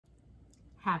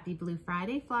Happy Blue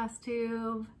Friday,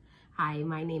 Flosstube. Hi,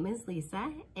 my name is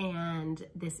Lisa, and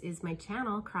this is my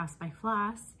channel, Cross by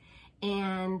Floss.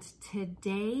 And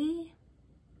today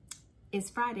is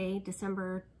Friday,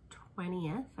 December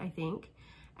 20th, I think,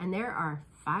 and there are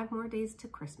 5 more days to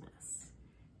Christmas.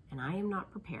 And I am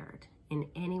not prepared in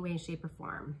any way, shape, or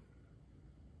form.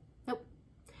 Nope.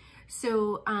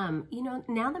 So,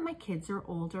 now that my kids are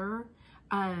older,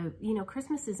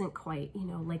 Christmas isn't quite,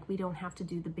 like we don't have to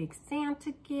do the big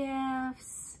Santa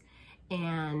gifts.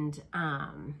 And,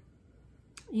 now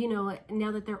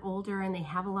that they're older and they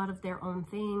have a lot of their own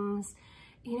things,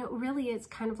 really it's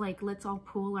kind of like, let's all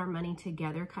pool our money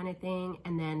together kind of thing,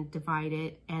 and then divide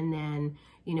it, and then,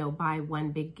 buy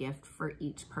one big gift for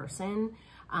each person,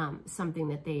 something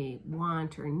that they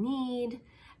want or need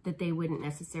that they wouldn't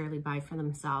necessarily buy for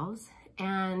themselves.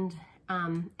 And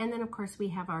then of course we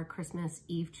have our Christmas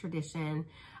Eve tradition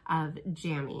of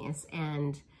jammies,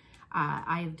 and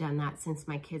I have done that since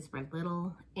my kids were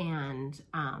little, and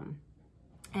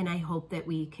I hope that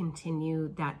we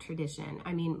continue that tradition.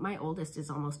 I mean, my oldest is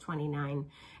almost 29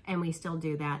 and we still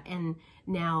do that. And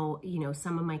now,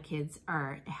 some of my kids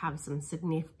have some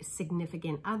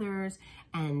significant others,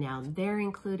 and now they're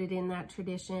included in that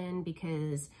tradition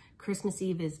because Christmas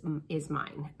Eve is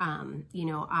mine.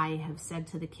 I have said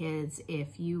to the kids,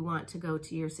 if you want to go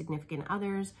to your significant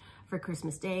others for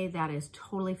Christmas Day, that is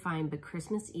totally fine, but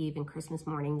Christmas Eve and Christmas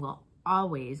morning will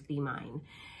always be mine.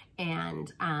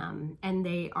 And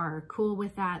they are cool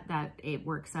with that it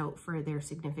works out for their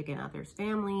significant others'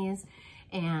 families.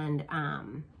 And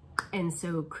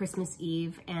so Christmas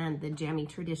Eve and the jammy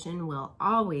tradition will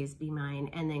always be mine.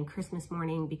 And then Christmas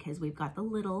morning, because we've got the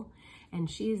little, and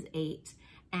she's 8,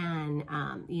 and,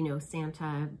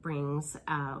 Santa brings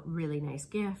a really nice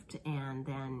gift, and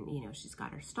then, she's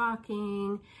got her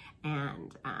stocking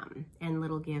and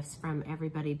little gifts from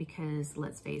everybody, because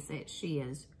let's face it, she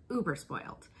is uber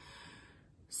spoiled.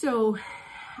 So,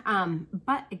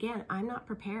 but again, I'm not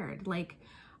prepared. Like,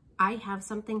 I have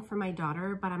something for my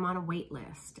daughter, but I'm on a wait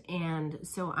list. And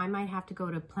so I might have to go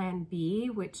to plan B,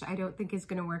 which I don't think is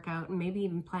going to work out. And maybe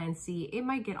even plan C. It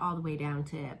might get all the way down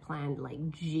to plan like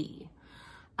G.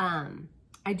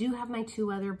 I do have my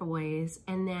 2 other boys.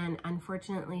 And then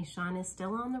unfortunately, Sean is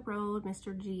still on the road.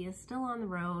 Mr. G is still on the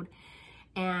road.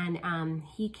 And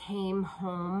he came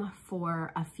home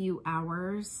for a few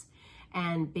hours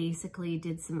and basically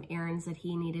did some errands that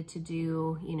he needed to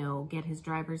do, get his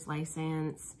driver's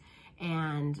license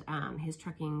and his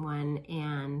trucking one,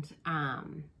 and,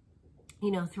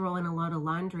 throw in a load of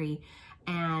laundry.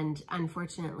 And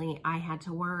unfortunately, I had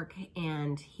to work,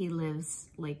 and he lives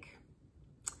like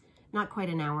not quite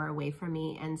an hour away from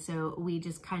me. And so we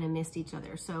just kind of missed each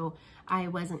other. So I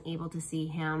wasn't able to see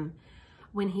him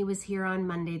when he was here on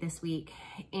Monday this week.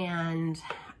 And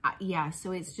yeah,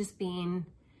 so it's been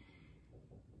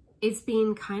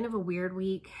kind of a weird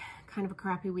week, kind of a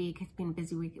crappy week. It's been a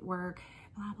busy week at work,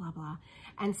 blah, blah, blah.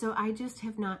 And so I just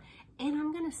have not, and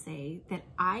I'm going to say that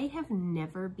I have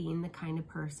never been the kind of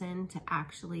person to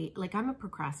actually, like, I'm a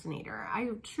procrastinator. I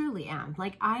truly am.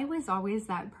 Like, I was always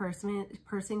that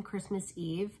person Christmas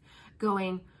Eve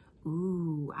going,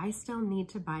 ooh, I still need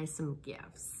to buy some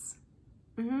gifts.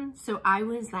 So I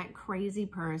was that crazy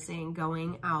person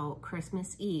going out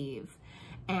Christmas Eve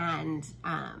and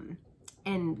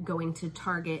going to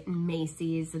Target and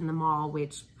Macy's and the mall,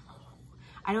 which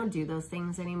I don't do those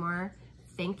things anymore.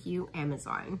 Thank you,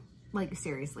 Amazon. Like,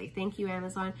 seriously, thank you,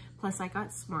 Amazon. Plus, I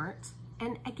got smart.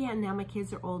 And again, now my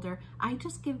kids are older. I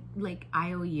just give like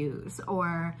IOUs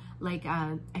or like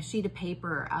a sheet of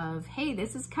paper of, hey,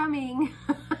 this is coming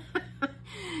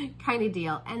kind of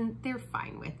deal. And they're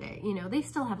fine with it. They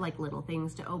still have like little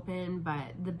things to open,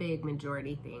 but the big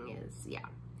majority thing is, yeah.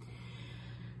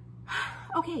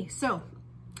 Okay, so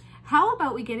how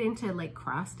about we get into like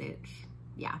cross stitch?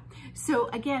 Yeah. So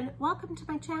again, welcome to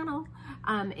my channel.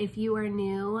 If you are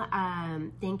new,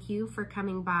 thank you for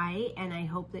coming by, and I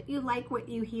hope that you like what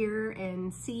you hear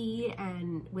and see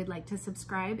and would like to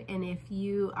subscribe. And if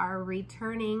you are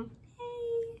returning,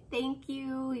 hey, thank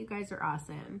you. You guys are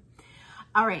awesome.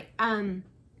 All right.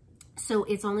 So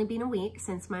it's only been a week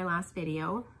since my last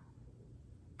video.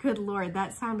 Good Lord,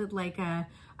 that sounded like a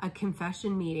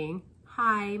confession meeting.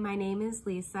 Hi, my name is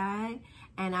Lisa,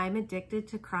 and I'm addicted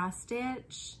to cross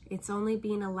stitch. It's only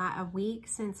been a week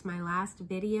since my last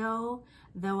video,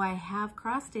 though I have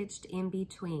cross stitched in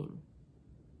between.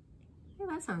 Yeah,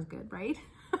 that sounds good, right?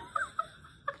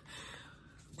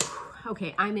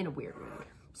 Okay, I'm in a weird mood.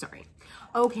 Sorry.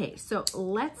 Okay, so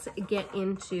let's get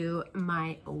into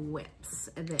my whips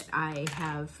that I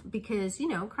have, because,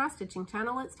 cross stitching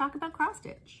channel, let's talk about cross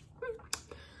stitch.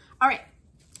 All right.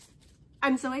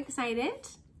 I'm so excited.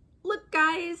 Look,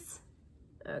 guys.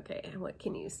 Okay, what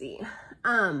can you see?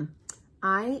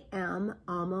 I am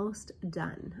almost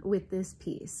done with this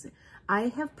piece. I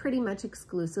have pretty much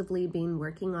exclusively been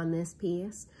working on this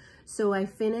piece. So I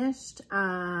finished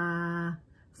 5.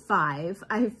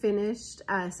 I finished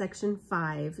section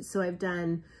 5. So I've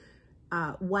done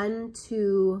 1,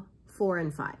 2, 4,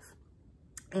 and 5.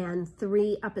 And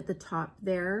 3 up at the top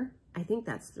there. I think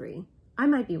that's 3. I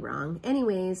might be wrong.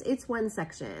 Anyways, it's one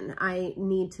section I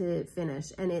need to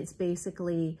finish, and it's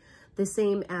basically the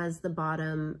same as the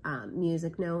bottom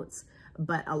music notes,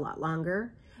 but a lot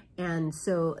longer. And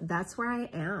so that's where I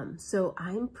am. So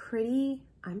I'm pretty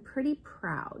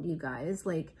proud, you guys.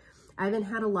 Like, I haven't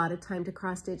had a lot of time to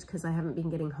cross stitch because I haven't been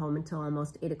getting home until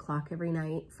almost 8 o'clock every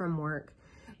night from work.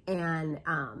 And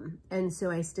so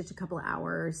I stitch a couple of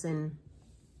hours and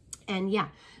yeah,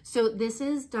 so this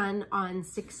is done on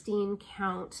 16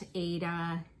 count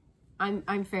Aida.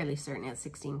 I'm fairly certain it's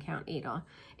 16 count Aida.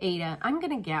 I'm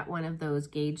gonna get one of those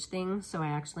gauge things so I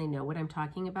actually know what I'm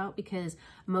talking about, because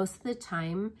most of the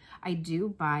time I do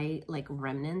buy like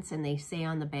remnants and they say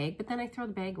on the bag, but then I throw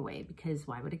the bag away because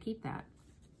why would I keep that?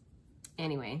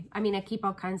 Anyway, I mean, I keep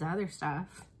all kinds of other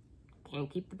stuff. Can't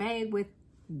keep the bag with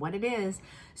what it is.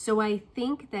 So I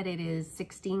think that it is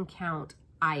 16 count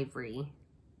ivory.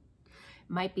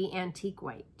 Might be antique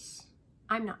white.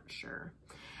 I'm not sure.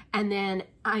 And then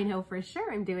I know for sure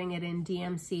I'm doing it in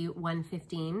DMC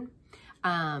 115.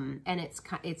 And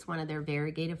it's one of their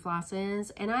variegated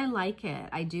flosses. And I like it.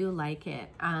 I do like it.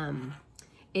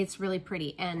 It's really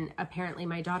pretty. And apparently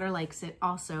my daughter likes it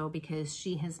also because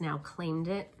she has now claimed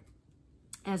it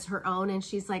as her own. And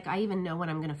she's like, I even know what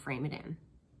I'm going to frame it in.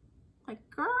 Like,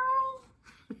 girl.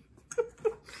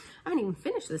 I haven't even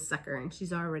finished this sucker and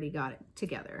she's already got it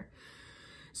together.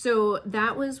 So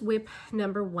that was whip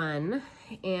number 1,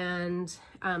 and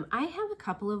I have a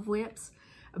couple of whips,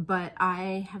 but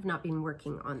I have not been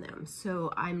working on them.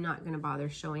 So I'm not going to bother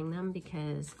showing them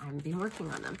because I haven't been working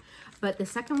on them. But the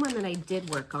second one that I did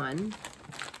work on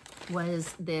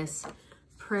was this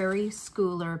Prairie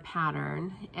Schooler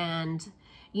pattern. And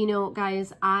you know,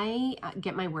 guys, I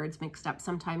get my words mixed up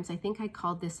sometimes. I think I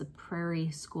called this a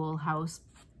Prairie Schoolhouse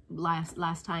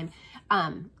last time.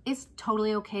 It's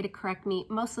totally okay to correct me.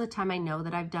 Most of the time I know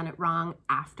that I've done it wrong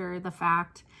after the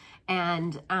fact,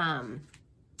 and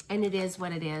it is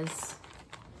what it is.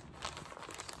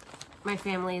 My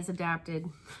family is adapted.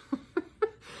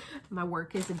 My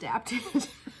work is adapted.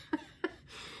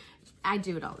 I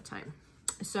do it all the time.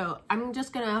 So I'm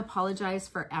just gonna apologize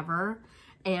forever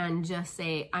and just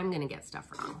say I'm gonna get stuff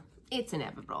wrong. It's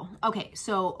inevitable. Okay,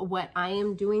 so what I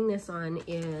am doing this on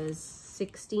is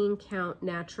 16 count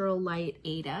natural light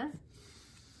Aida,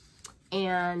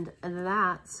 and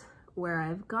that's where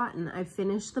I've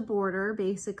finished the border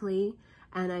basically,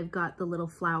 and I've got the little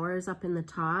flowers up in the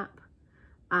top,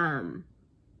 and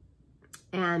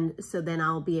so then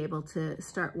I'll be able to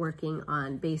start working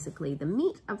on basically the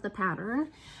meat of the pattern,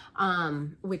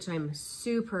 which I'm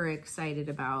super excited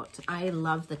about. I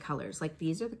love the colors. Like,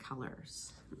 these are the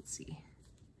colors. Let's see.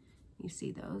 You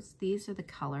see those? These are the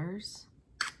colors.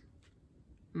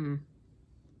 Yeah,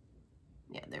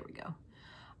 there we go.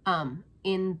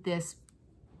 In this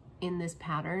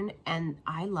pattern, and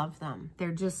I love them.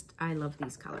 They're just, I love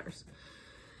these colors.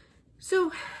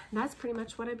 So that's pretty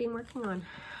much what I've been working on.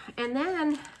 And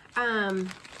then I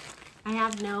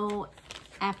have no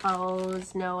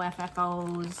FOs, no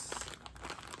FFOs.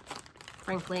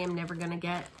 Frankly, I'm never gonna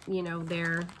get, you know,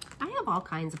 there. I have all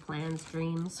kinds of plans,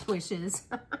 dreams, wishes.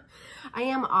 I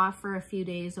am off for a few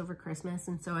days over Christmas,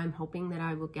 and so I'm hoping that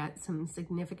I will get some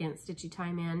significant stitchy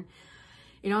time in.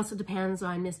 It also depends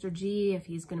on Mr. G, if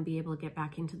he's going to be able to get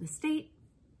back into the state,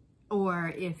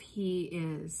 or if he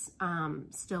is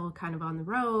still kind of on the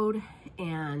road,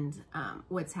 and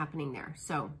what's happening there.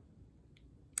 So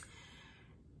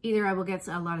either I will get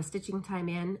a lot of stitching time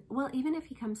in. Well, even if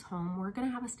he comes home, we're going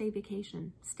to have a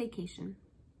staycation.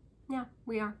 Yeah,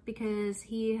 we are, because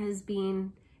he has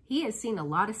seen a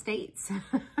lot of states.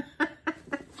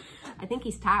 I think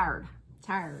he's tired.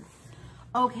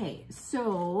 Okay,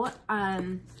 so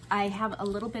I have a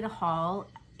little bit of haul.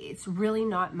 It's really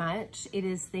not much. It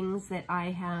is things that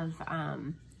I have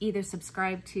either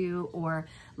subscribed to, or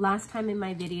last time in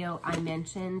my video I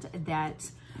mentioned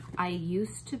that I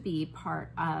used to be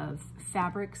part of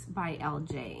Fabrics by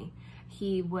LJ.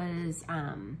 He was,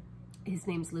 his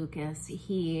name's Lucas.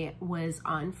 He was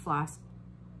on Floss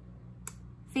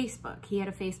Facebook. He had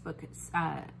a Facebook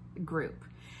group,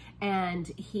 and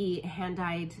he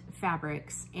hand-dyed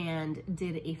fabrics and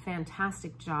did a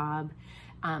fantastic job,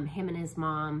 him and his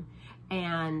mom.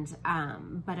 And,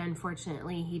 but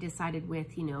unfortunately he decided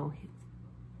with, you know,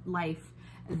 life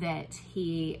that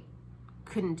he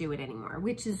couldn't do it anymore,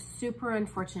 which is super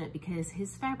unfortunate because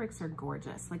his fabrics are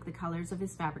gorgeous. Like the colors of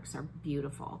his fabrics are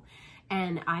beautiful.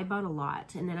 And I bought a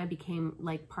lot, and then I became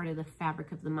like part of the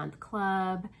Fabric of the Month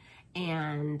club.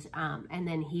 And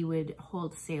then he would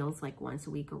hold sales like once a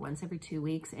week or once every 2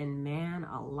 weeks. And man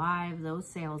alive, those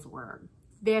sales were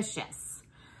vicious.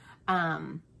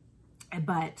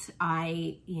 But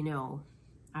I, you know,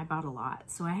 I bought a lot.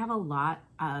 So I have a lot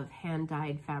of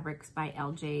hand-dyed fabrics by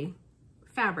LJ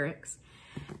Fabrics.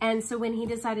 And so when he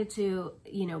decided to,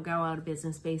 you know, go out of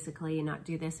business basically and not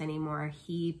do this anymore,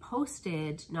 he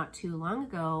posted not too long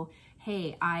ago,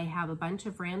 hey, I have a bunch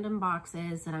of random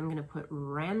boxes that I'm going to put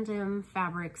random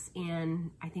fabrics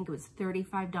in. I think it was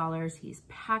 $35. He's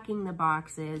packing the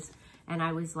boxes. And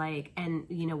I was like, and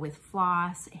you know, with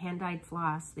floss, hand-dyed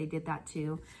floss, they did that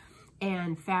too,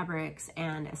 and fabrics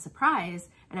and a surprise.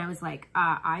 And I was like,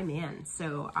 I'm in.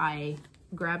 So I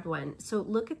grabbed one. So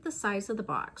look at the size of the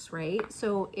box, right?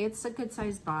 So it's a good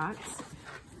sized box.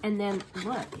 And then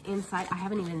look inside,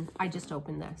 I just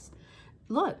opened this.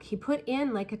 Look, he put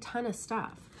in like a ton of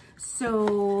stuff.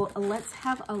 So let's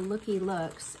have a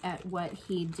looks at what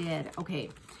he did. Okay,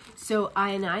 so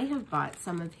I have bought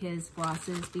some of his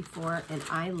flosses before and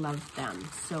I loved them.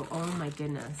 So, oh my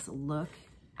goodness, look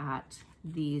at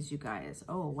these, you guys.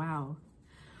 Oh, wow.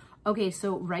 Okay,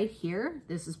 so right here,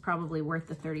 this is probably worth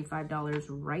the $35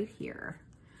 right here.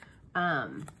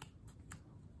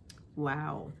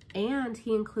 Wow. And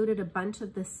he included a bunch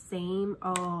of the same,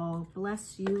 oh,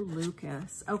 bless you,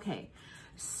 Lucas. Okay,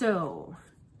 so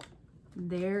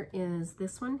there is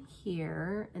this one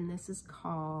here, and this is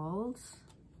called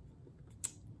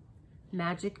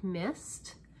Magic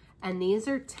Mist. And these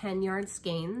are 10-yard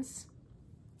skeins.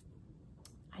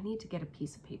 I need to get a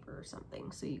piece of paper or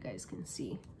something so you guys can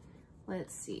see.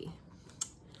 Let's see.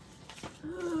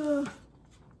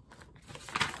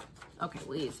 Okay,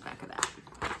 we'll use the back of that.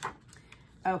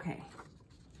 Okay.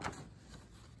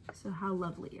 So how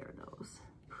lovely are those?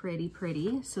 Pretty,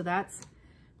 pretty. So that's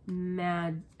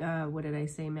what did I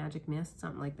say? Magic Mist,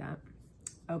 something like that.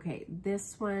 Okay,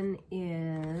 this one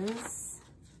is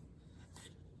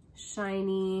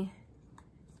Shiny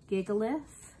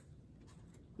Gigalith.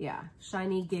 Yeah,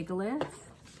 Shiny Gigalith.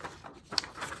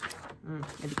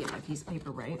 Maybe get my piece of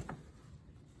paper right.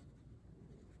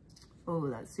 Oh,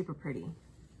 that's super pretty.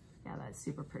 Yeah, that's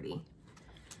super pretty.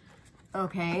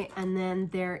 Okay, and then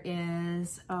there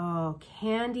is, oh,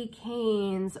 candy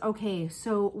canes. Okay,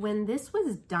 so when this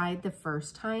was dyed the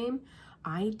first time,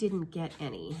 I didn't get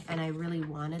any, and I really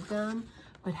wanted them.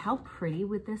 But how pretty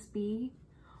would this be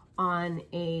on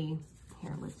a,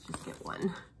 here, let's just get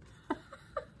one.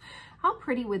 How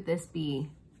pretty would this be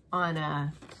on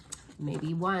a,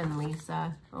 maybe one,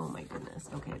 Lisa? Oh my goodness.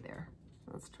 Okay, there.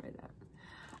 Let's try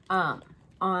that.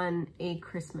 On a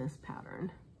Christmas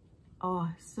pattern. Oh,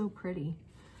 so pretty.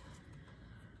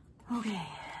 Okay,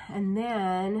 and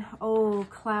then, oh,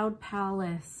 Cloud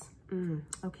Palace.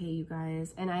 Okay, you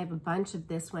guys, and I have a bunch of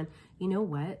this one. You know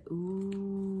what?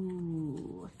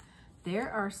 Ooh,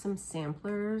 there are some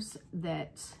samplers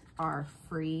that are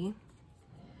free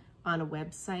on a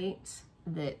website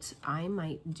that I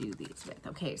might do these with.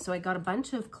 Okay, so I got a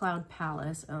bunch of Cloud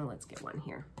Palace. Oh, let's get one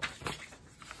here.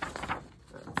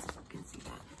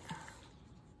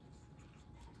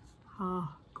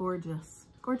 Oh, gorgeous,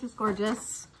 gorgeous,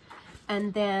 gorgeous.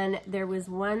 And then there was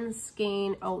one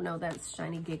skein. Oh no, that's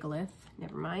Shiny Gigalith,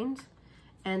 never mind.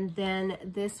 And then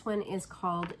this one is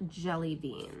called Jelly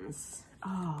Beans.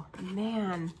 Oh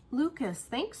man, Lucas,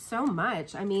 thanks so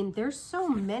much. I mean, there's so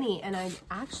many, and I'd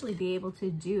actually be able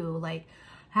to do like,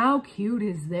 how cute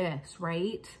is this,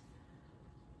 right?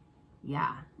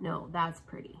 Yeah, no, that's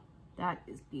pretty. That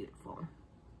is beautiful.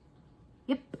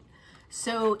 Yep.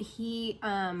 So he,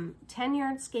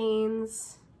 10-yard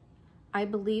skeins. I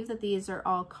believe that these are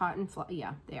all cotton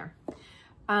yeah, they are.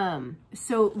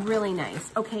 So really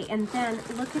nice. Okay, and then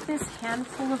look at this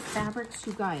handful of fabrics,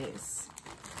 you guys.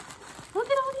 Look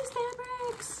at all these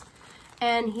fabrics.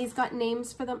 And he's got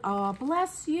names for them. Oh,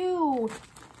 bless you.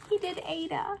 He did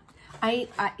Aida. I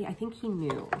think he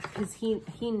knew, because he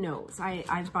knows.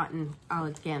 I've bought,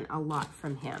 again, a lot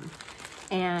from him.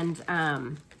 And,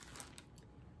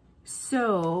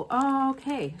 so,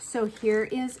 okay, so here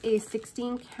is a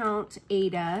 16 count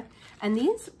Aida, and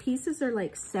these pieces are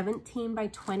like 17 by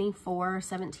 24,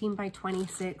 17 by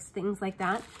 26, things like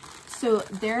that. So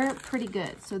they're pretty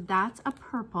good. So that's a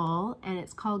purple, and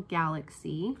it's called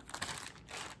Galaxy.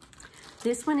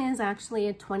 This one is actually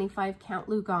a 25 count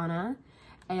Lugana,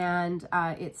 and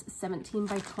it's 17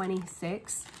 by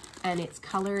 26. and its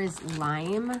color is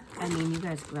lime. I mean, you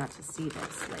guys got to see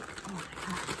this. Like, oh my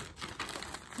God.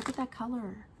 Look at that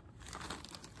color.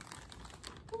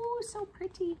 Oh, so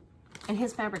pretty. And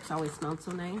his fabrics always smelled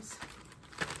so nice.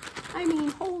 I mean,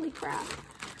 holy crap.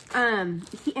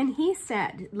 He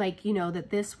said, like, you know, that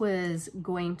this was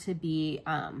going to be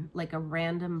like a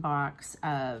random box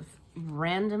of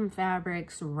random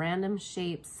fabrics, random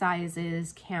shapes,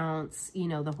 sizes, counts, you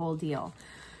know, the whole deal.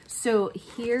 So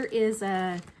here is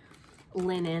a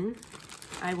linen.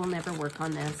 I will never work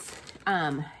on this.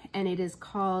 And it is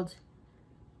called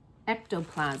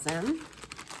Ectoplasm.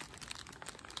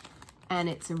 And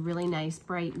it's a really nice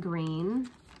bright green.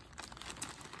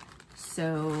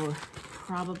 So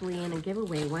probably in a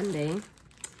giveaway one day.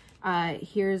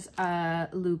 Here's a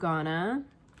Lugana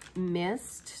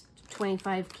Mist,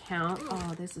 25 count.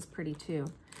 Oh, this is pretty too.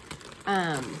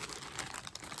 I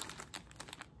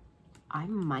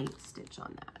might stitch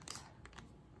on that.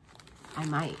 I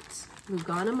might.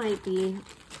 Lugana might be.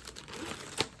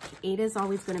 Aida is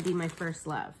always going to be my first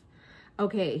love.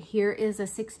 Okay, here is a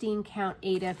 16 count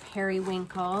Aida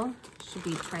Periwinkle. Should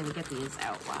be trying to get these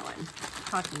out while I'm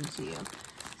talking to you.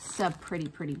 Sub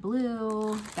pretty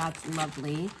blue. That's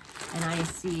lovely. And I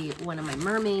see one of my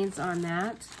mermaids on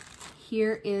that.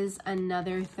 Here is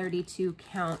another 32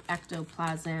 count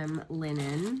Ectoplasm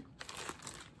linen.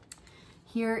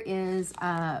 Here is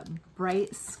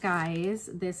Bright Skies.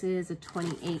 This is a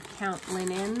 28 count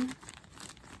linen.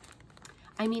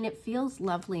 I mean, it feels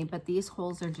lovely, but these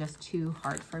holes are just too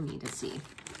hard for me to see.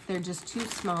 They're just too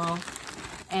small.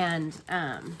 And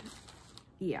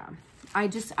yeah,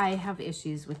 I have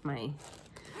issues with my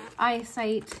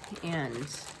eyesight, and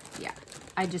yeah,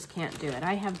 I just can't do it.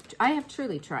 I have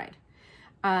truly tried.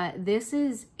 This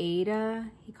is Aida.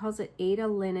 He calls it Aida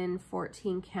Linen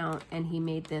 14 count, and he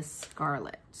made this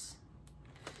scarlet.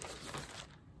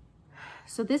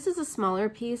 So this is a smaller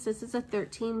piece. This is a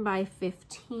 13 by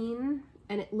 15,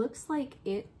 and it looks like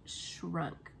it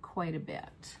shrunk quite a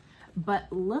bit.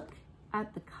 But look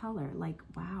at the color, like,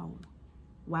 wow.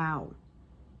 Wow.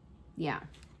 Yeah,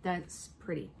 that's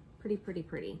pretty.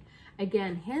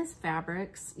 Again, his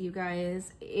fabrics, you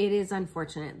guys, it is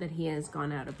unfortunate that he has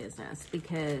gone out of business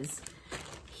because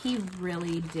he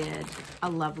really did a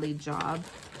lovely job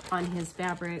on his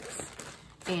fabrics.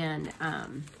 And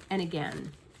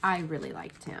again, I really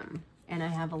liked him, and I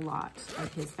have a lot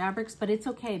of his fabrics, but it's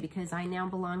okay because I now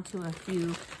belong to a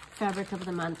few Fabric of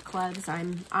the Month clubs.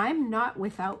 I'm not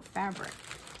without fabric,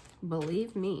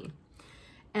 believe me.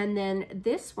 And then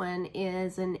this one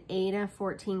is an Aida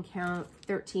 14 count,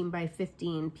 13 by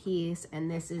 15 piece, and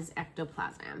this is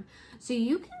Ectoplasm. So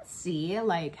you can see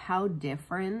like how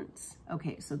different.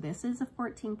 Okay, so this is a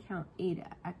 14 count Aida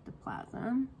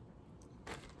Ectoplasm.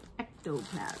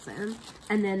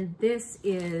 And then this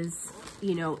is,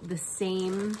 you know, the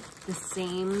same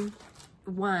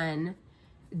one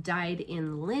dyed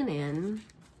in linen,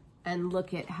 and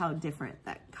look at how different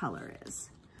that color is.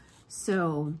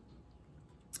 So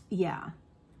yeah,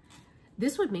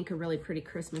 this would make a really pretty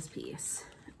Christmas piece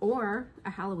or a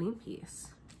Halloween piece.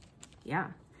 Yeah.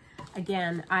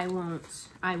 Again, I won't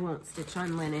stitch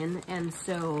on linen, and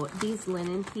so these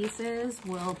linen pieces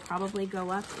will probably go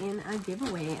up in a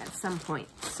giveaway at some point.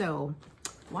 So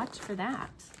watch for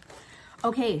that.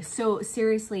 Okay, so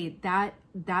seriously,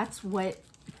 that's what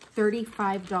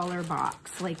 $35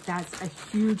 box. Like, that's a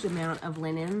huge amount of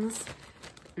linens.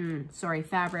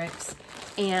 Fabrics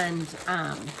and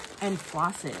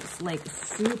flosses, like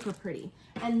super pretty.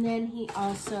 And then he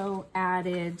also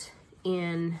added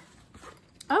in,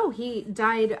 oh, he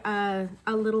dyed a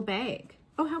little bag.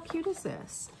 Oh, how cute is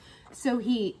this? So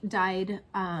he dyed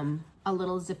a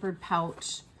little zippered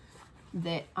pouch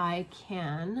that I'll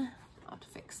have to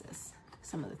fix this.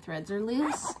 Some of the threads are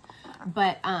loose,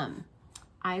 but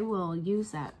I will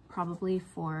use that probably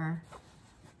for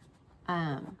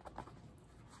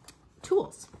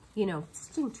tools, you know,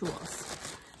 stitching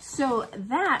tools. So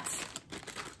that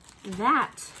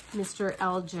Mr.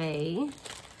 LJ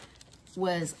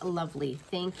was lovely.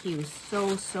 Thank you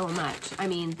so much. I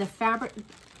mean, the fabric,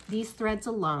 these threads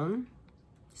alone,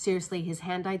 seriously, his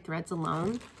hand-dyed threads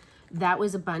alone, that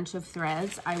was a bunch of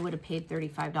threads. I would have paid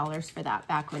 $35 for that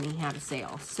back when he had a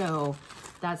sale. So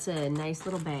that's a nice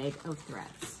little bag of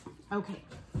threads. Okay,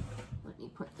 let me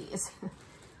put these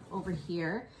over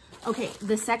here. Okay,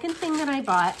 the second thing that I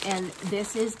bought, and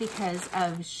this is because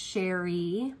of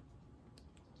Sherry.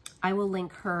 I will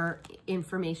link her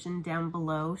information down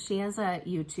below. She has a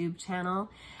YouTube channel,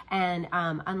 and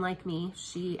unlike me,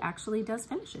 she actually does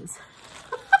finishes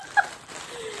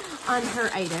on her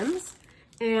items.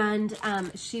 And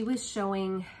she was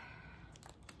showing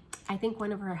I think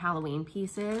one of her Halloween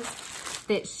pieces,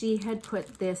 that she had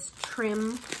put this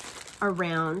trim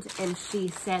around, and she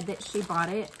said that she bought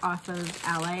it off of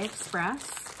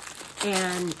AliExpress.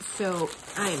 And so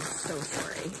I am so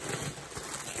sorry.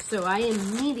 So I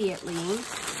immediately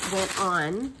went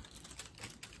on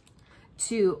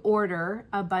to order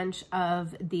a bunch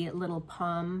of the little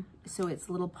pom, so it's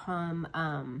little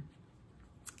pom,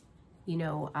 you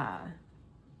know,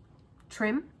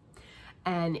 trim.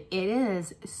 And it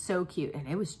is so cute, and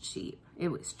it was cheap. It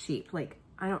was cheap. Like,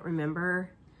 I don't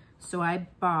remember. So I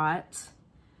bought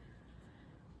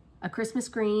a Christmas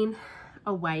green,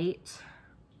 a white,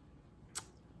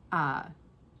 lime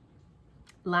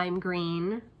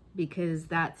green, because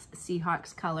that's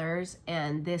Seahawks colors,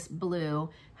 and this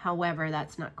blue. However,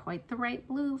 that's not quite the right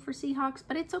blue for Seahawks,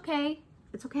 but it's okay.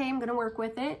 It's okay. I'm going to work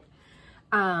with it.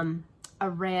 A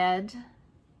red,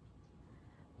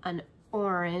 an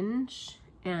orange,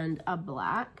 and a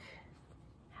black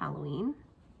Halloween.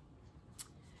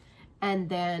 And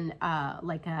then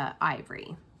like a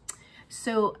ivory.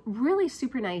 So really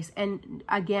super nice. And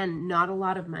again, not a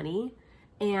lot of money.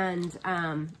 And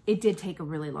it did take a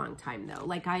really long time though.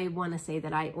 Like, I want to say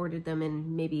that I ordered them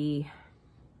in maybe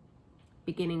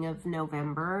beginning of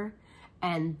November,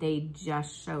 and they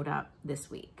just showed up this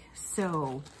week.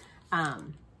 So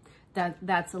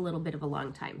that's a little bit of a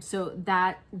long time. So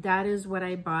that is what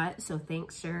I bought. So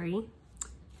thanks, Sherry.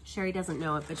 Sherry doesn't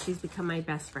know it, but she's become my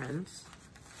best friend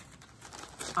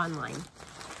online.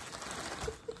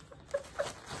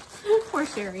 Poor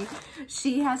Sherry.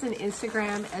 She has an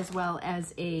Instagram as well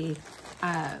as a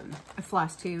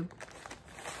Flosstube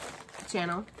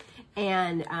channel.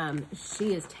 And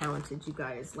she is talented, you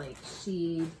guys. Like,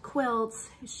 she quilts.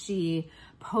 She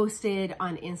posted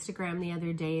on Instagram the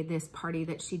other day this party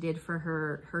that she did for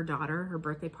her daughter, her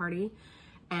birthday party.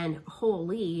 And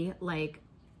holy, like,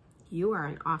 you are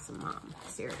an awesome mom.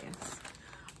 Serious.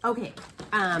 Okay.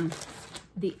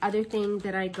 The other thing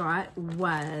that I got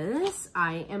was,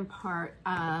 I am part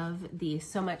of the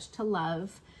So Much to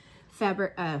Love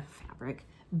fabric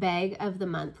bag of the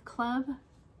month club.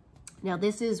 Now,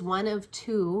 this is one of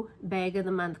 2 bag of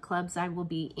the month clubs I will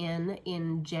be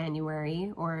in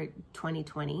January or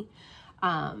 2020.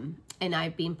 And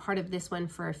I've been part of this one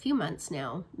for a few months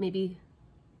now. Maybe,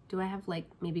 do I have like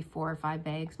maybe 4 or 5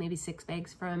 bags, maybe 6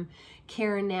 bags from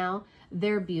Karen now?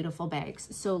 They're beautiful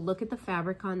bags. So look at the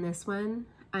fabric on this one.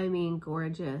 I mean,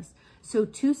 gorgeous. So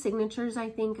 2 signatures, I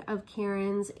think, of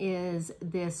Karen's is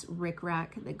this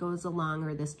rickrack that goes along,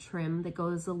 or this trim that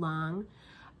goes along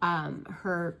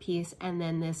her piece, and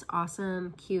then this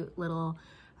awesome, cute little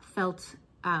felt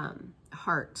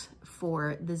heart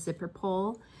for the zipper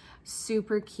pull.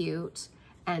 Super cute.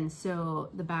 And so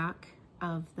the back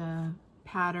of the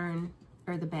pattern,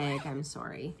 or the bag, I'm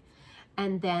sorry.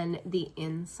 And then the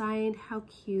inside, how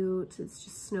cute. It's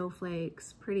just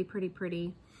snowflakes. Pretty, pretty,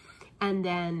 pretty. And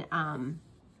then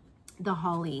the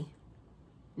holly.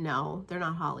 No, they're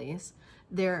not hollies.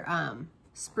 They're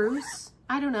spruce.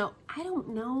 I don't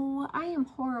know. I am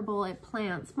horrible at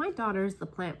plants. My daughter's the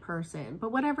plant person.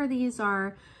 But whatever these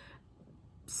are,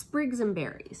 sprigs and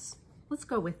berries. Let's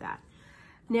go with that.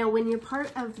 Now, when you're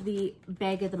part of the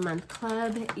Bag of the Month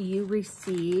Club, you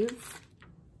receive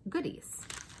goodies.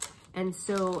 And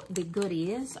so the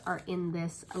goodies are in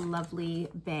this lovely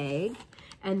bag.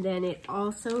 And then it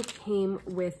also came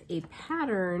with a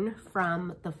pattern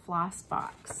from the Floss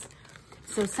box.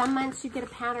 So some months you get a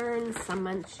pattern, some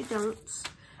months you don't.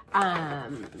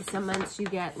 Some months you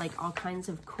get like all kinds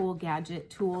of cool gadget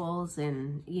tools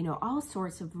and, you know, all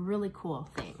sorts of really cool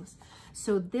things.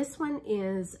 So this one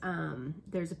is,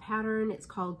 there's a pattern. It's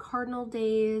called Cardinal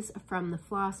Days from the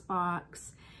Floss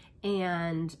box.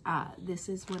 And this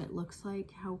is what it looks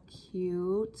like. How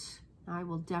cute. I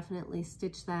will definitely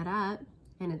stitch that up.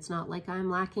 And it's not like I'm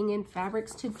lacking in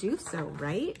fabrics to do so,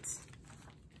 right?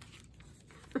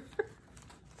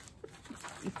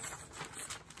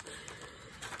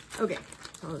 Okay,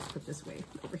 so let's put this way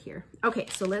over here. Okay,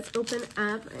 so let's open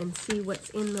up and see what's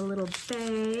in the little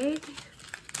bag.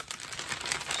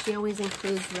 She always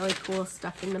includes really cool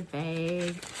stuff in the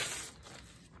bag.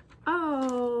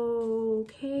 Oh,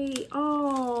 okay.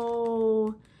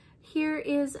 Oh, here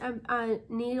is a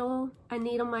needle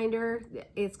minder.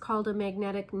 It's called a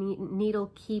magnetic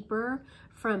needle keeper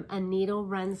from A Needle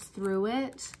Runs Through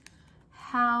It.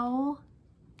 How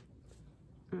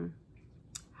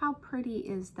pretty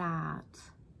is that?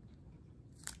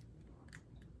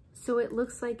 So it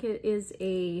looks like it is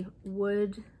a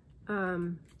wood,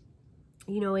 you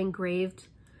know, engraved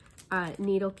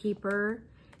needle keeper.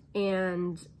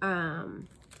 And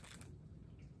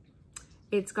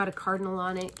it's got a cardinal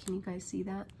on it. Can you guys see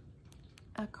that?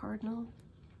 a cardinal.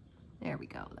 There we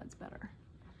go, that's better.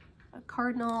 A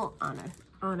cardinal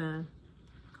on a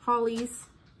hollies.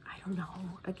 I don't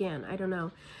know, again, I don't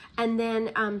know. And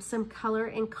then some color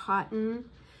and cotton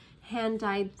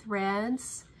hand-dyed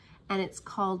threads, and it's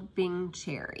called Bing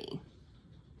Cherry.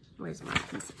 Where's my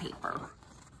piece of paper?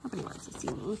 Nobody wants to see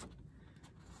me.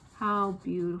 How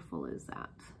beautiful is that?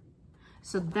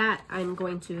 So that I'm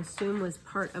going to assume was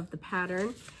part of the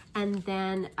pattern. And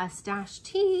then a stash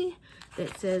tee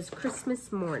that says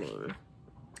Christmas morning.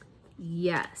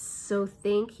 Yes, so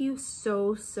thank you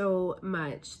so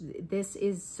much. This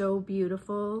is so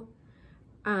beautiful.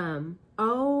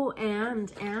 Oh, and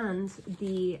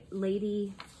the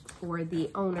lady or the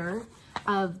owner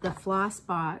of the Floss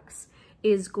box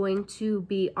is going to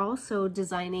be also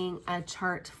designing a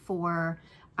chart for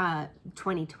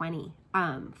 2020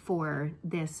 for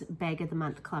this Bag of the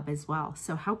Month Club as well.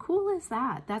 So how cool is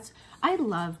that? I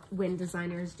love when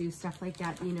designers do stuff like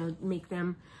that, you know, make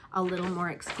them a little more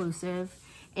exclusive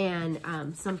and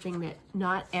something that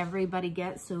not everybody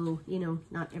gets. So, you know,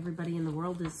 not everybody in the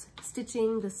world is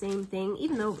stitching the same thing,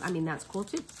 even though, I mean, that's cool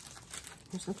too.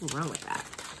 There's nothing wrong with that.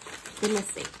 Goodness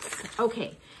sakes.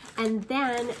 Okay. And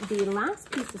then the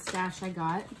last piece of stash I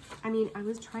got, I mean, I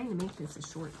was trying to make this a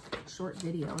short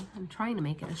video. I'm trying to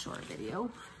make it a short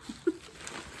video.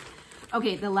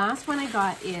 Okay, the last one I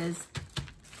got is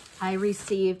I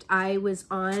was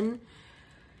on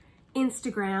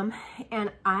Instagram,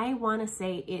 and I want to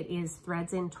say it is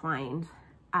Threads Entwined.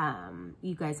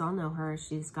 You guys all know her.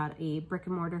 She's got a brick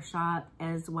and mortar shop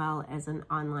as well as an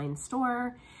online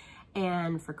store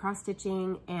and for cross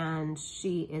stitching, and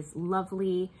she is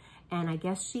lovely. And I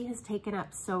guess she has taken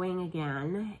up sewing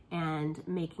again and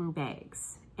making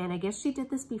bags. And I guess she did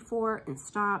this before and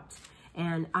stopped.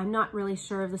 And I'm not really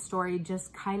sure of the story,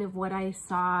 just kind of what I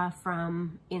saw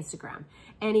from Instagram.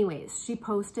 Anyways, she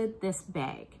posted this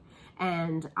bag.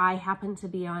 And I happened to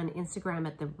be on Instagram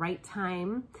at the right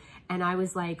time. And I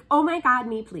was like, oh my God,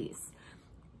 me please.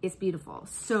 It's beautiful.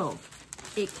 So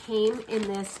it came in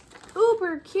this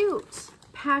uber cute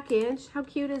package. How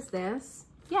cute is this?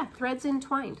 Yeah, Threads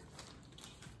Entwined.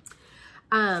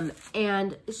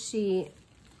 And she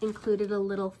included a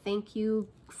little thank you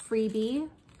freebie.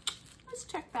 Let's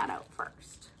check that out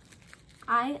first.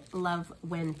 I love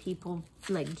when people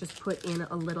like just put in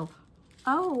a little,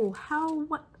 oh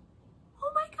my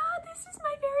God, this is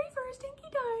my very first inky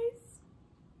dies.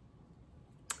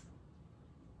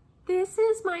 This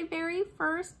is my very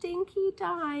first inky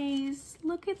dies.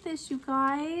 Look at this, you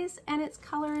guys. And its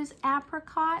color is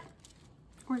apricot.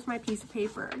 Where's my piece of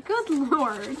paper? Good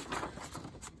Lord.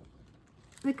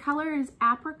 The color is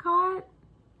apricot.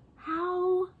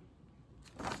 How?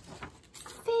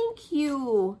 Thank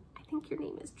you. I think your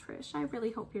name is Trish. I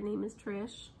really hope your name is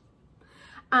Trish.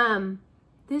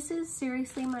 This is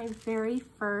seriously my very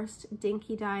first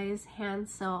Dinky Dyes hand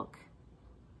silk.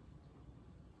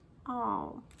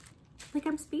 Oh, like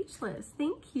I'm speechless.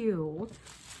 Thank you.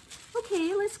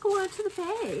 Okay, let's go on to the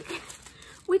bag,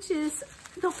 which is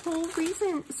the whole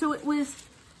reason. So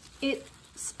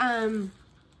it's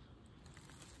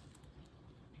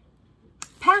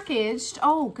packaged.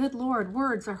 Oh, good Lord,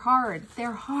 words are hard.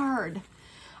 They're hard.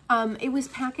 It was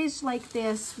packaged like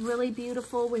this, really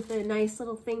beautiful with a nice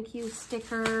little thank you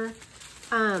sticker.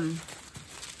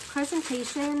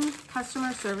 Presentation,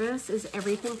 customer service is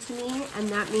everything to me, and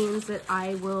that means that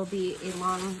I will be a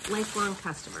lifelong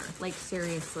customer, like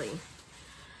seriously.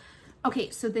 Okay,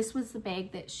 so this was the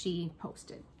bag that she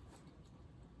posted.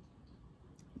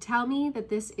 Tell me that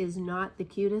this is not the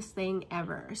cutest thing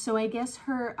ever. So I guess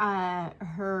her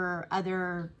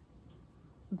other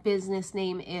business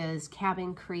name is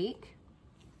Cabin Creek.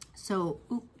 So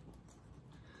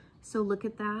look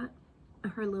at that.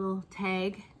 Her little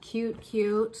tag,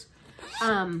 cute.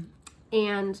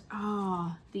 And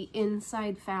oh, the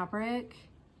inside fabric,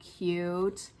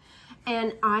 cute.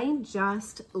 And I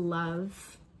just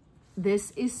love,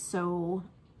 this is so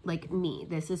like me.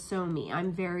 This is so me.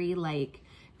 I'm very like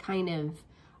kind of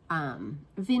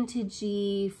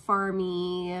vintagey,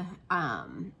 farmy,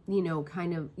 you know,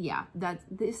 kind of, yeah,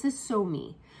 this is so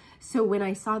me. So when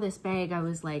I saw this bag, I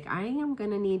was like, I am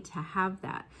gonna need to have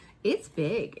that. It's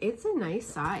big. It's a nice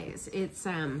size. It's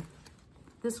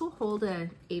this will hold a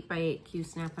 8x8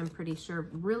 Q-snap, I'm pretty sure,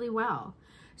 really well.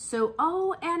 So,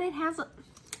 oh, and it has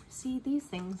see these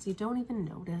things you don't even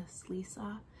notice,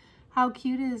 Lisa. How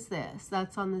cute is this?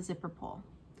 That's on the zipper pull.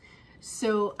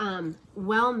 So,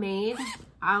 well made.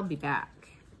 I'll be back.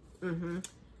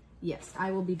 Yes,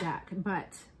 I will be back,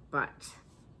 but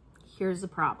here's the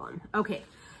problem. Okay,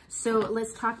 so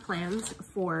let's talk plans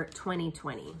for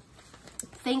 2020.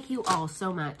 thank you all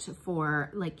so much for,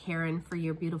 like, Karen, for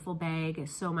your beautiful bag.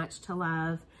 So much to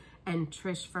love. And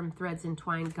Trish from Threads and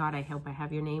Twine. God, I hope I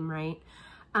have your name right.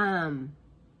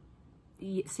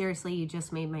 Seriously, you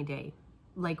just made my day.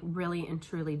 Like, really and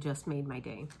truly just made my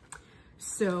day.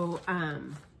 So,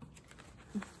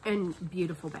 and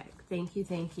beautiful bag. Thank you,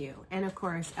 thank you. And of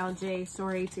course, LJ,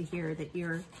 sorry to hear that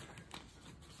you're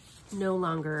no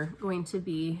longer going to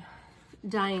be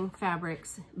dyeing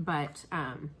fabrics, but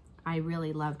I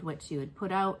really loved what you had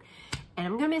put out, and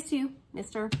I'm gonna miss you,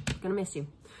 mister. Gonna miss you.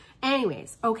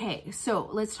 Anyways, okay, so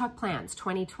let's talk plans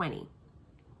 2020.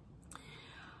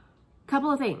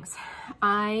 Couple of things.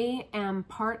 I am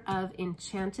part of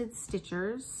Enchanted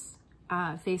Stitchers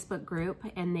Facebook group,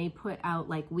 and they put out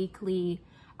like weekly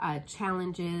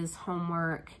challenges,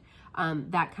 homework,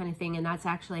 that kind of thing. And that's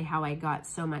actually how I got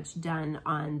so much done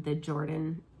on the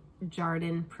Jardin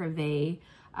Prive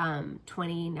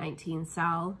 2019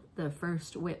 Sal, the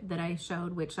first whip that I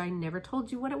showed, which I never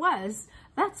told you what it was.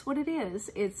 That's what it is.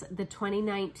 It's the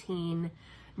 2019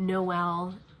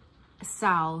 Noel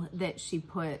Sal that she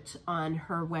put on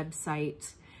her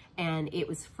website, and it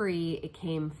was free. It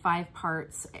came 5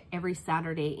 parts every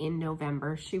Saturday in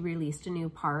November. She released a new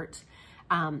part.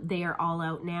 They are all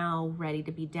out now, ready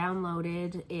to be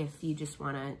downloaded if you just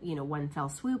want to, you know, one fell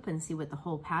swoop and see what the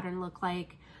whole pattern looked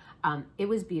like. It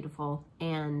was beautiful.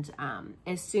 And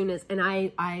as soon as, and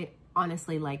I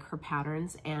honestly like her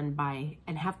patterns and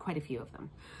have quite a few of them.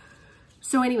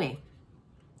 So anyway,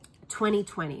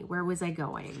 2020, where was I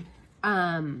going?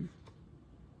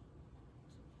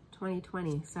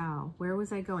 2020, Sal, where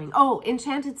was I going? Oh,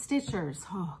 Enchanted Stitchers.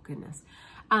 Oh, goodness.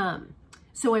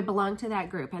 So I belong to that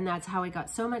group, and that's how I got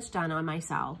so much done on my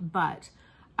Sal. But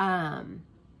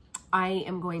I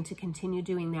am going to continue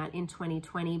doing that in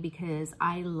 2020 because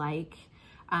I like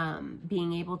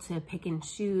being able to pick and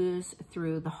choose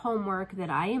through the homework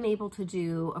that I am able to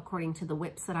do according to the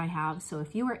whips that I have. So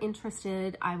if you are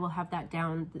interested, I will have that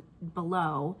down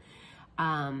below.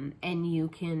 And you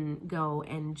can go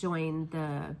and join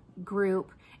the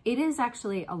group. It is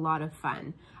actually a lot of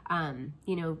fun.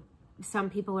 You know, some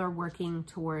people are working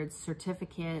towards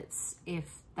certificates if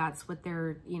that's what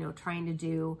they're, you know, trying to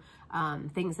do,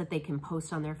 things that they can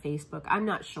post on their Facebook. I'm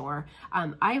not sure.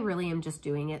 I really am just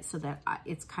doing it so that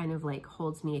it's kind of like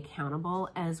holds me accountable,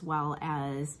 as well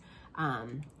as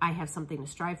I have something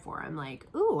to strive for. I'm like,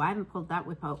 ooh, I haven't pulled that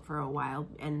whip out for a while,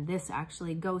 and this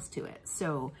actually goes to it.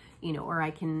 So, you know, or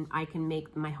I can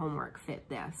make my homework fit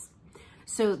this.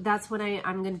 So that's what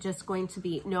I'm just going to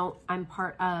be. No, I'm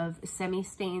part of Sane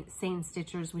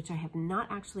Stitchers, which I have not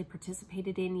actually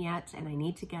participated in yet, and I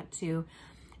need to get to.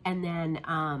 And then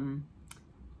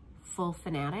Full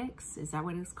Fanatics, is that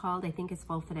what it's called? I think it's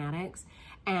Full Fanatics.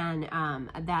 And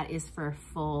that is for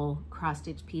full cross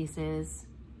stitch pieces.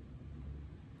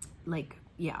 Like,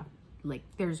 yeah, like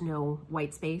there's no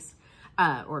white space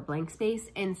or blank space.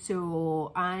 And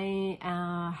so I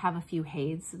have a few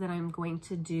heids that I'm going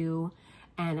to do.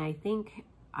 And I think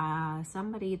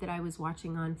somebody that I was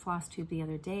watching on Flosstube the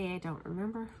other day, I don't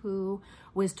remember who,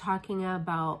 was talking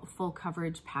about full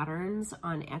coverage patterns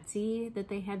on Etsy that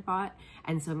they had bought.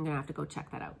 And so I'm gonna have to go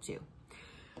check that out too.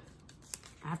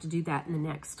 I have to do that in the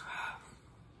next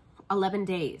 11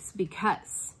 days,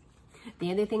 because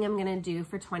the other thing I'm gonna do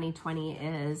for 2020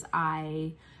 is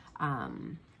I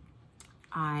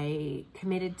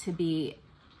committed to be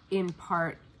in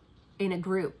a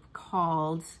group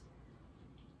called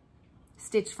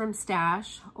Stitch from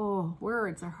Stash. Oh,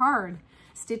 words are hard.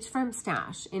 Stitch from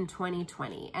Stash in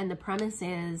 2020. And the premise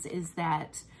is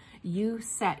that you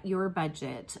set your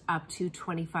budget up to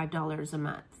 $25 a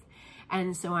month.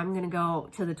 And so I'm gonna go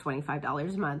to the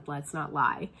 $25 a month, let's not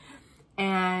lie.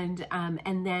 And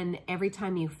then every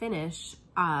time you finish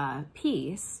a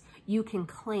piece, you can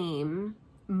claim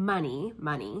money.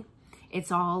 It's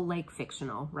all like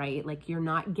fictional, right? Like you're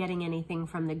not getting anything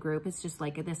from the group. It's just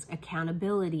like this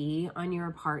accountability on your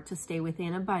part to stay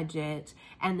within a budget,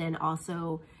 and then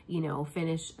also, you know,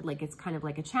 finish, like it's kind of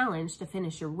like a challenge to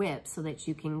finish your whip so that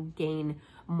you can gain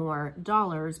more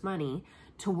money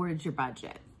towards your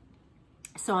budget.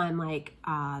 So I'm like,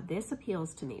 this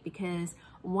appeals to me, because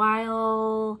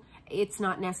while it's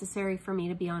not necessary for me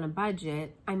to be on a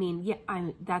budget, I mean, yeah,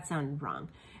 that sounded wrong.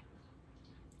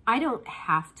 I don't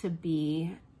have to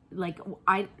be like, okay,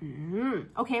 I'm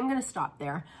going to stop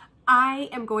there. I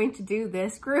am going to do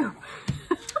this group.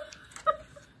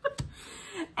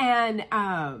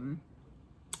 And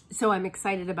so I'm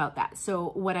excited about that. So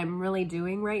what I'm really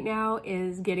doing right now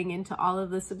is getting into all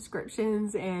of the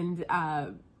subscriptions and,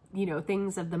 you know,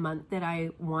 things of the month that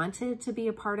I wanted to be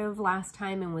a part of last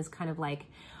time and was kind of like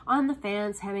on the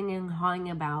fence, hemming and hawing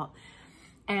about.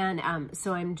 And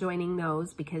so I'm joining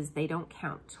those because they don't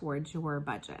count towards your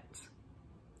budget,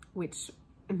 which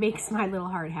makes my little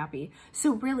heart happy.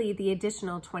 So really the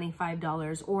additional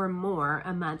 $25 or more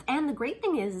a month. And the great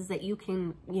thing is that you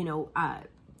can, you know,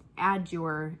 add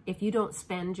your, if you don't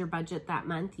spend your budget that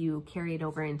month, you carry it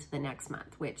over into the next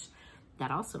month, which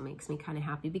that also makes me kind of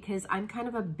happy because I'm kind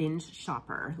of a binge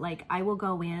shopper. Like I will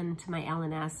go into my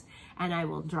L&S and I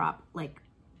will drop like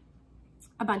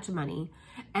a bunch of money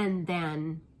and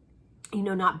then, you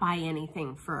know, not buy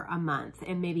anything for a month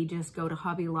and maybe just go to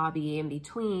Hobby Lobby in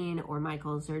between or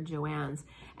Michael's or Joann's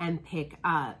and pick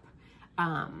up,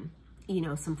 you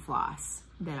know, some floss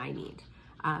that I need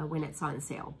when it's on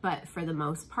sale. But for the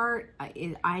most part, I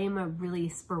am a really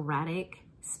sporadic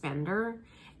spender,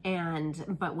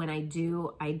 but when I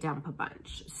do, I dump a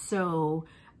bunch. So,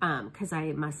 because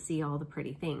I must see all the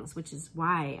pretty things, which is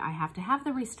why I have to have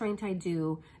the restraint I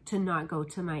do to not go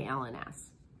to my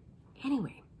L&S.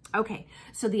 Anyway, okay,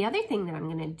 so the other thing that I'm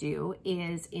gonna do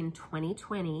is in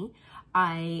 2020,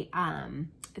 I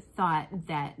thought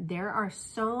that there are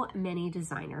so many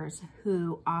designers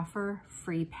who offer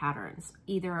free patterns,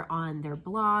 either on their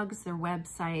blogs, their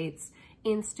websites,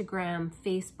 Instagram,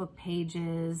 Facebook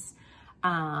pages,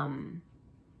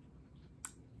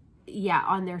 yeah,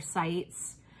 on their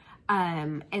sites.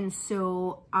 And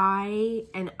so I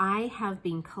have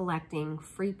been collecting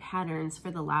free patterns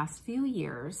for the last few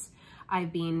years.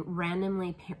 I've been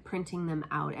randomly printing them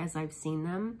out as I've seen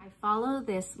them. I follow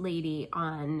this lady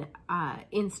on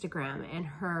Instagram, and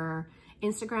her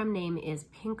Instagram name is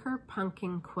Pinker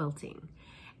Pumpkin Quilting.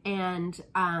 And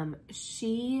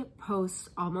she posts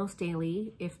almost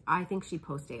daily, I think she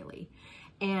posts daily.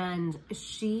 And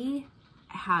she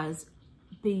has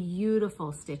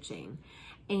beautiful stitching.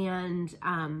 And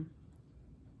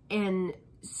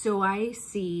so I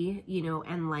see, you know,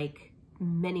 and like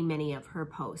many of her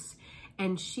posts,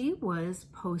 and she was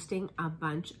posting a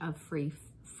bunch of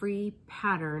free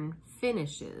pattern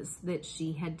finishes that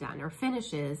she had done, or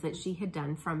finishes that she had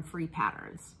done from free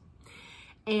patterns.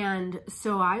 And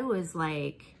so I was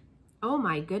like, oh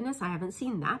my goodness, I haven't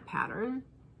seen that pattern.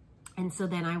 And so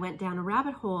then I went down a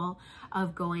rabbit hole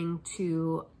of going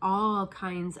to all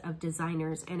kinds of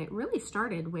designers, and it really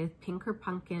started with Pinker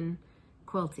Pumpkin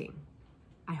Quilting.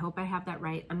 I hope I have that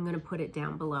right. I'm going to put it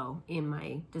down below in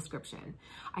my description.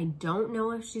 I don't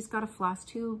know if she's got a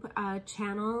Flosstube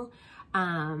channel,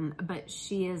 but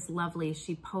she is lovely.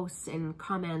 She posts and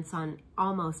comments on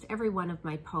almost every one of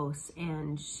my posts,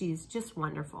 and she's just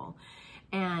wonderful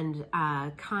and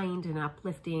kind and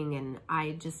uplifting, and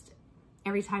I just...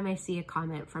 every time I see a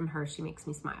comment from her, she makes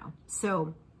me smile.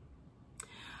 So,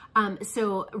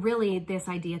 so really this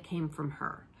idea came from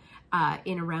her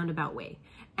in a roundabout way,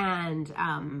 and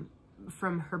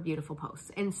from her beautiful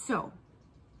posts. And so,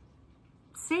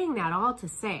 saying that all to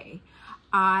say,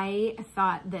 I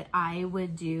thought that I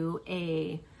would do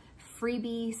a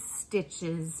freebie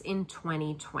stitches in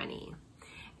 2020.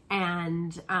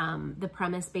 And the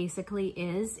premise basically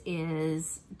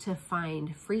is to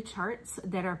find free charts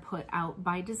that are put out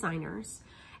by designers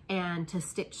and to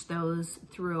stitch those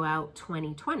throughout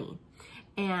 2020.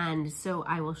 And so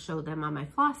I will show them on my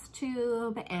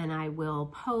Flosstube, and I will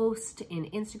post in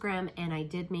Instagram, and I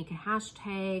did make a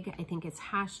hashtag. I think it's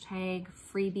hashtag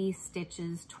freebie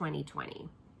stitches 2020.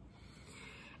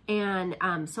 And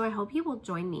so I hope you will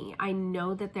join me. I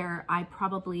know that I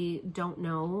probably don't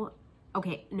know.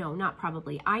 Okay, no, not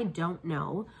probably. I don't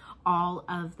know all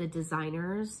of the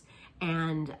designers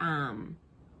and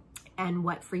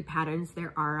what free patterns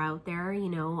there are out there, you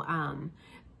know,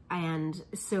 and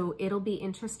so it'll be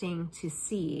interesting to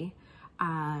see,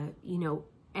 you know,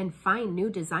 and find new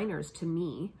designers to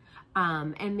me,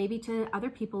 and maybe to other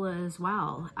people as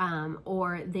well,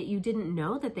 or that you didn't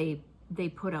know that they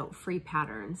put out free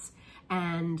patterns,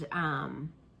 and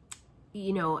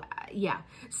you know, yeah.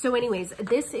 So anyways,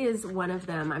 this is one of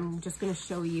them. I'm just going to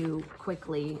show you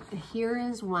quickly. Here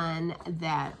is one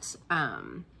that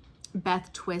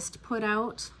Beth Twist put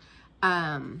out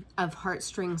of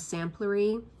Heartstring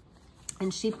Samplery.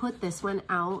 And she put this one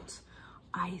out,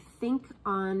 I think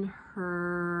on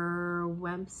her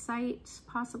website,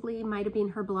 possibly, might have been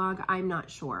her blog, I'm not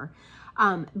sure.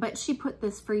 But she put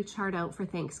this free chart out for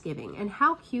Thanksgiving. And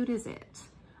how cute is it?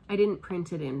 I didn't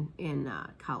print it in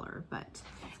color, but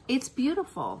it's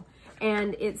beautiful.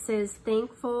 And it says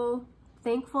thankful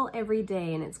every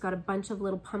day, and it's got a bunch of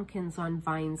little pumpkins on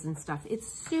vines and stuff.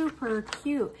 It's super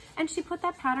cute. And she put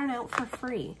that pattern out for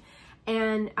free.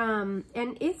 And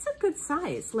it's a good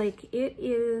size. Like it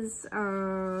is,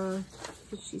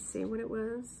 did she say what it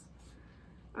was?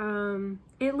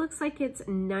 It looks like it's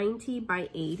 90 by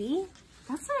 80.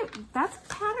 that's a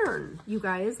pattern, you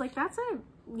guys. Like that's a,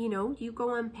 you know, you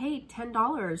go and pay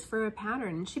 $10 for a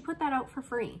pattern, and she put that out for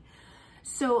free.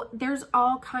 So there's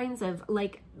all kinds of,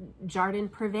 like Jardin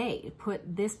Prive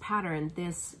put this pattern,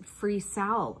 this free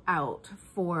sale out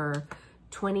for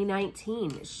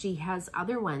 2019. She has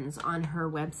other ones on her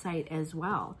website as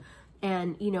well.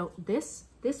 And you know, this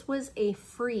was a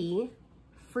free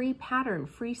pattern,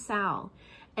 free sale.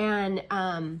 And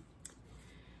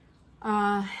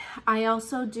I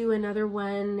also do another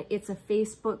one. It's a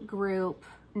Facebook group.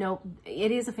 No,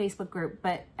 it is a Facebook group,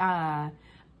 but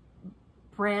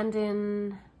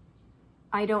Brandon,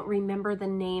 I don't remember the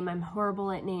name. I'm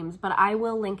horrible at names, but I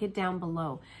will link it down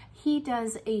below. He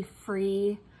does a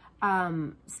free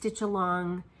stitch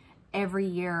along every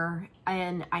year,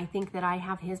 and I think that I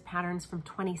have his patterns from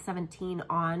 2017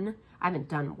 on. I haven't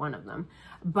done one of them,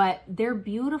 but they're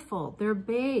beautiful. They're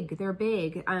big. They're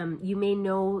big. You may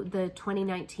know the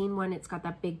 2019 one. It's got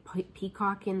that big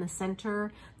peacock in the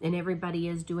center, and everybody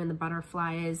is doing the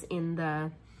butterflies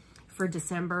for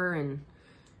December, and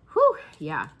whew,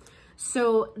 yeah.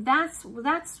 So that's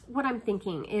what I'm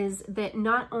thinking, is that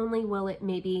not only will it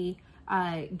maybe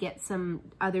get some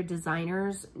other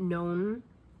designers known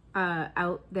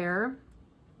out there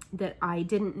that I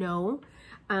didn't know,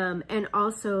 and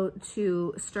also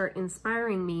to start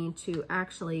inspiring me to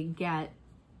actually get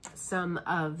some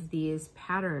of these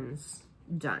patterns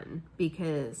done,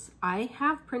 because I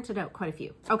have printed out quite a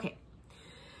few. Okay.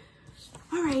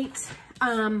 All right.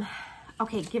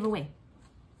 Okay, giveaway.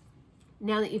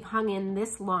 Now that you've hung in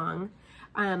this long,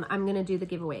 I'm going to do the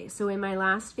giveaway. So in my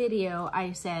last video,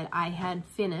 I said I had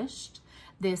finished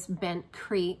this Bent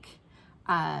Creek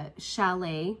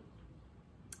chalet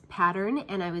pattern,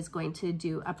 and I was going to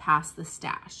do a pass the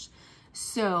stash.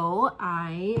 So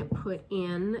I put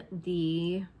in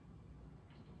the,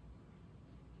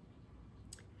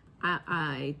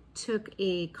 I took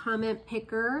a comment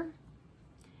picker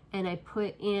and I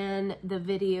put in the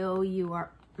video URL,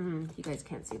 you guys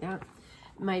can't see that,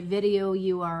 my video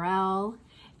URL,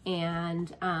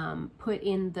 and put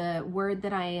in the word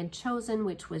that I had chosen,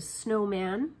 which was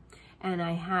snowman. And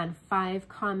I had 5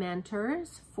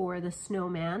 commenters for the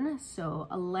snowman. So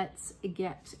let's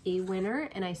get a winner.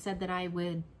 And I said that I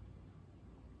would,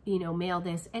 you know, mail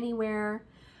this anywhere.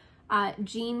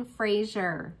 Jean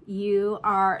Fraser, you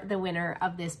are the winner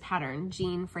of this pattern,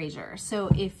 Jean Fraser.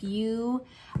 So if you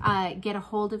get a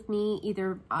hold of me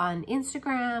either on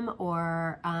Instagram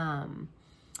or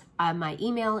my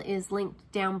email is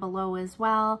linked down below as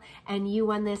well, and you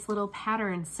won this little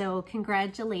pattern. So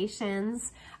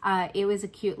congratulations. It was a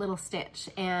cute little stitch,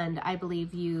 and I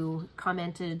believe you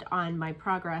commented on my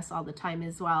progress all the time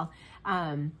as well.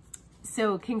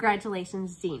 So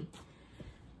congratulations, Jean.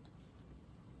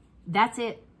 That's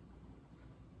it.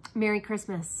 Merry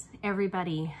Christmas,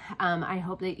 everybody. I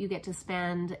hope that you get to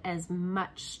spend as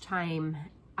much time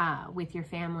with your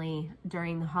family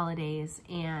during the holidays,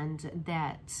 and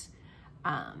that,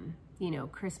 you know,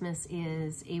 Christmas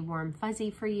is a warm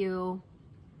fuzzy for you.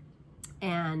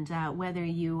 And whether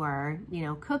you are, you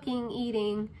know, cooking,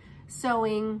 eating,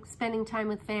 sewing, spending time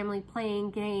with family,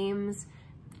 playing games,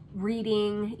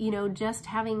 reading, you know, just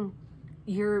having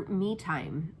your me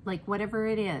time, like whatever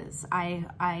it is,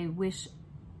 I wish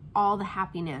all the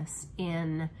happiness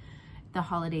in the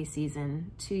holiday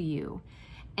season to you.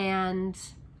 And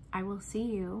I will see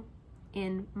you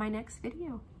in my next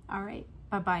video. All right,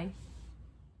 bye-bye.